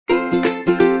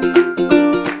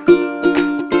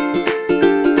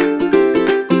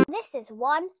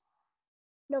one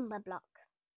number block.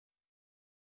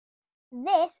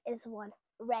 This is one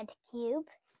red cube.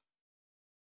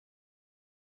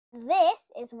 This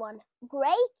is one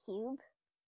grey cube.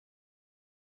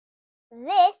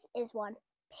 This is one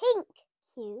pink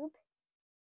cube.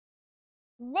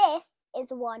 This is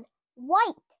one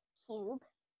white cube.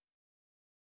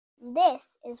 This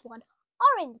is one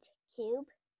orange cube.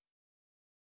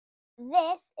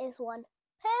 This is one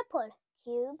purple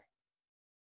cube.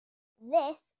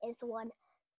 This is one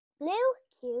blue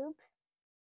cube.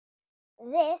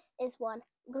 This is one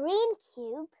green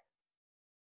cube.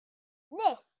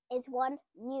 This is one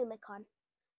Numicon.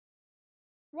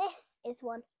 This is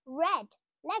one red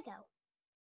Lego.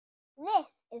 This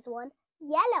is one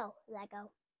yellow Lego.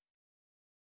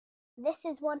 This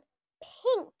is one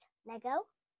pink Lego.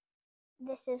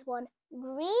 This is one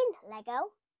green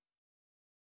Lego.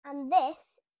 And this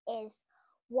is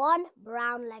one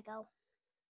brown Lego.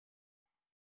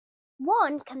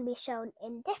 One can be shown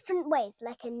in different ways,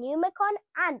 like a Numicon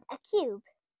and a cube.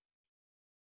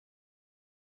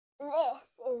 This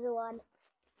is one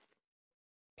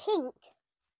pink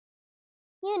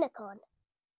unicorn.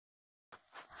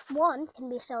 One can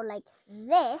be shown like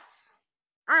this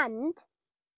and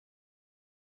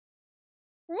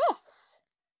this.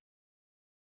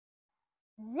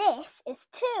 This is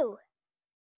two.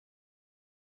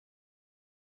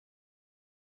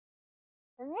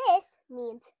 This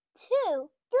means two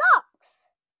blocks.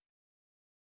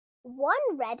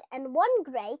 One red and one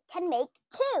grey can make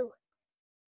two.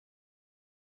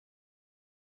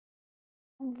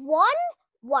 One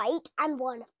white and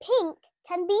one pink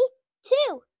can be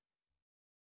two.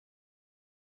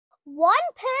 One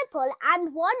purple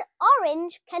and one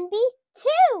orange can be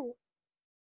two.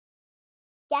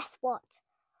 Guess what?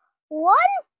 One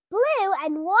blue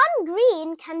and one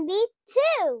green can be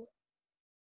two.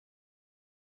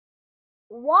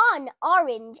 One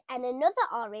orange and another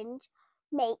orange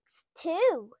makes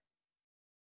two.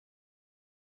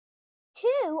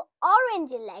 Two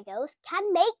orange Legos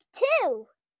can make two.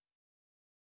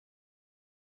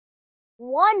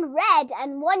 One red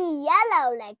and one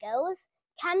yellow Legos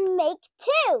can make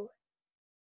two.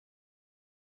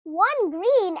 One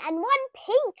green and one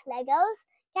pink Legos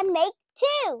can make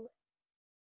two.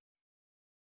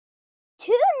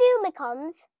 Two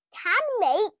Numicons can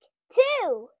make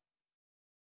two.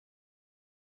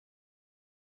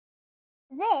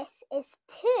 This is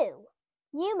two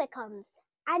Numicons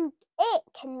and it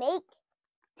can make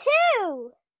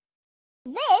two.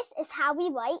 This is how we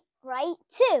write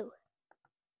two.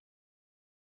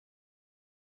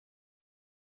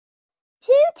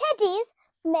 Two teddies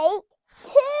make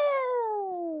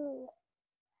two.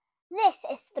 This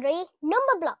is three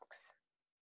number blocks.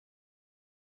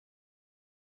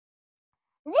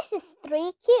 This is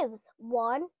three cubes.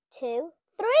 1, 2,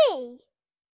 3.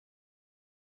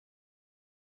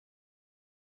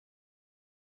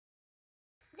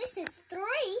 This is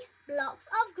three blocks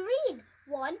of green.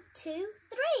 1, 2,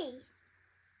 3.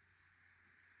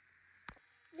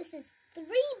 This is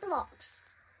three blocks.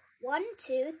 1,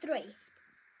 2, 3.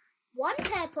 One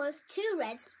purple, two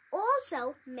reds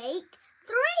also make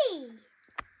 3.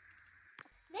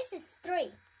 This is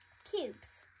three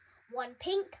cubes. One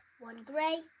pink, one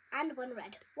grey and one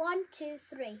red. 1, 2,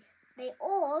 3. They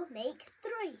all make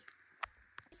 3.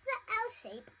 It's an L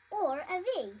shape or a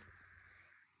V.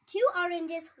 Two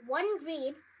oranges, one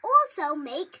green also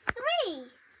make 3.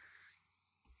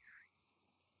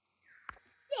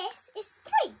 This is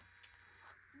 3.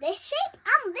 This shape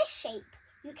and this shape.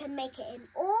 You can make it in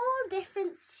all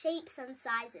different shapes and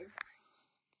sizes,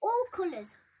 all colours,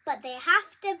 but they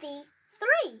have to be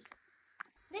 3.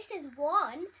 This is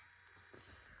 1.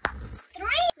 It's 3.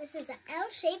 This is an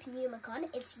L-shaped Numicon.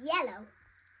 It's yellow.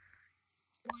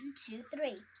 1, 2,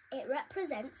 3. It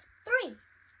represents 3.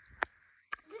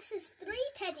 This is 3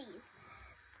 teddies.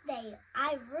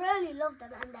 I really love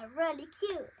them and they're really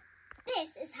cute.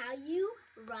 This is how you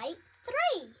write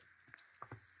 3.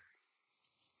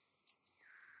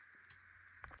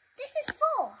 This is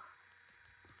 4.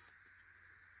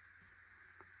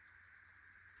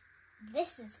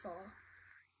 This is 4.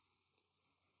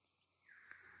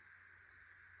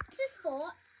 This is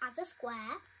 4 as a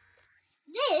square.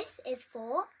 This is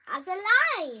 4 as a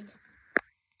line.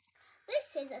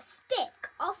 This is a stick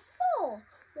of 4.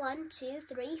 1, 2,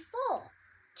 3, 4.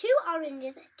 2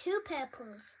 oranges, 2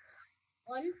 purples.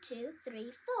 1, 2,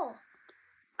 3, 4.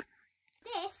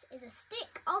 This is a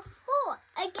stick of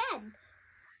 4 again.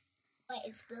 But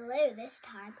it's blue this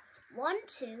time. 1,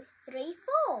 2, 3,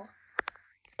 4.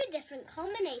 2 different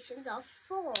combinations of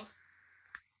 4.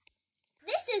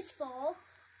 This is 4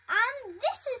 and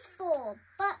this is 4,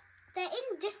 but They're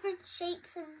in different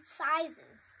shapes and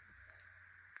sizes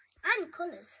and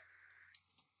colours.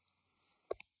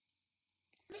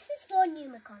 This is for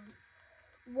Numicon.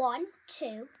 1,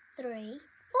 2, 3,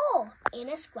 4 in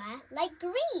a square like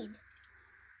green.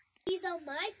 These are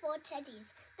my 4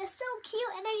 teddies. They're so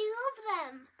cute and I love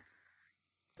them.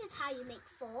 This is how you make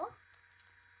 4.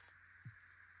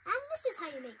 And this is how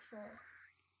you make 4.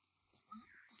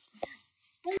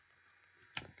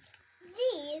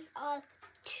 These are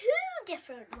 2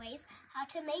 different ways how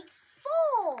to make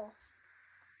 4.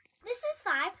 This is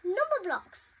 5 number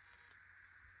blocks.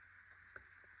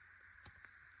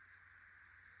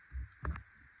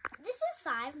 This is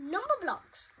 5 number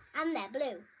blocks and they're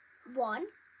blue. 1,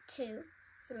 2,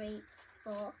 3,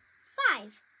 4,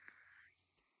 5.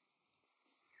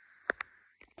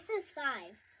 This is 5.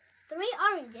 3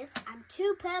 oranges and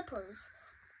 2 purples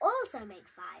also make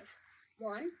 5.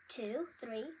 1, 2,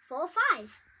 3, 4,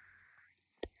 5.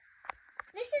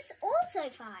 This is also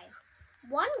 5.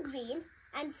 1 green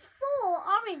and 4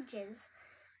 oranges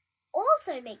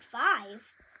also make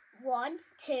 5. 1,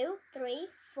 2, 3,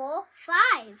 4,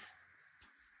 5.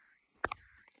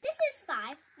 This is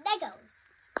 5 Legos.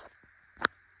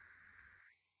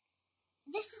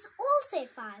 This is also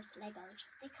 5 Legos.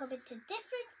 They come into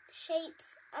different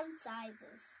shapes and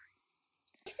sizes.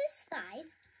 This is 5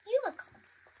 Numicon.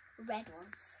 Red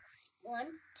ones. 1,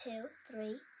 2,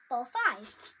 3, 4,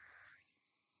 5.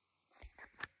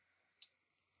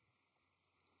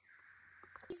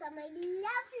 These are my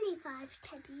lovely 5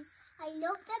 teddies. I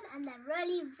love them and they're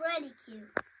really, really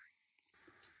cute.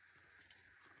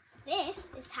 This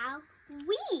is how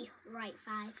we write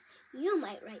 5. You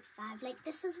might write 5 like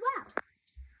this as well.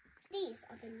 These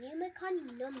are the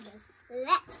Numicon numbers.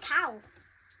 Let's count.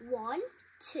 1,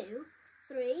 2,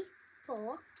 3,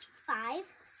 4, 5,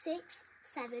 6,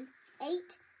 7, 8,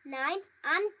 9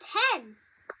 and 10.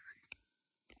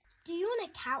 Do you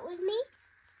want to count with me?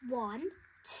 1,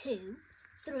 2,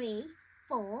 3,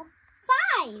 4,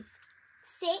 5,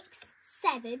 6,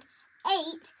 7,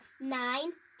 8,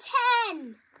 9,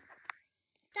 10.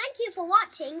 Thank you for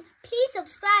watching. Please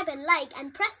subscribe and like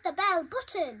and press the bell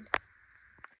button.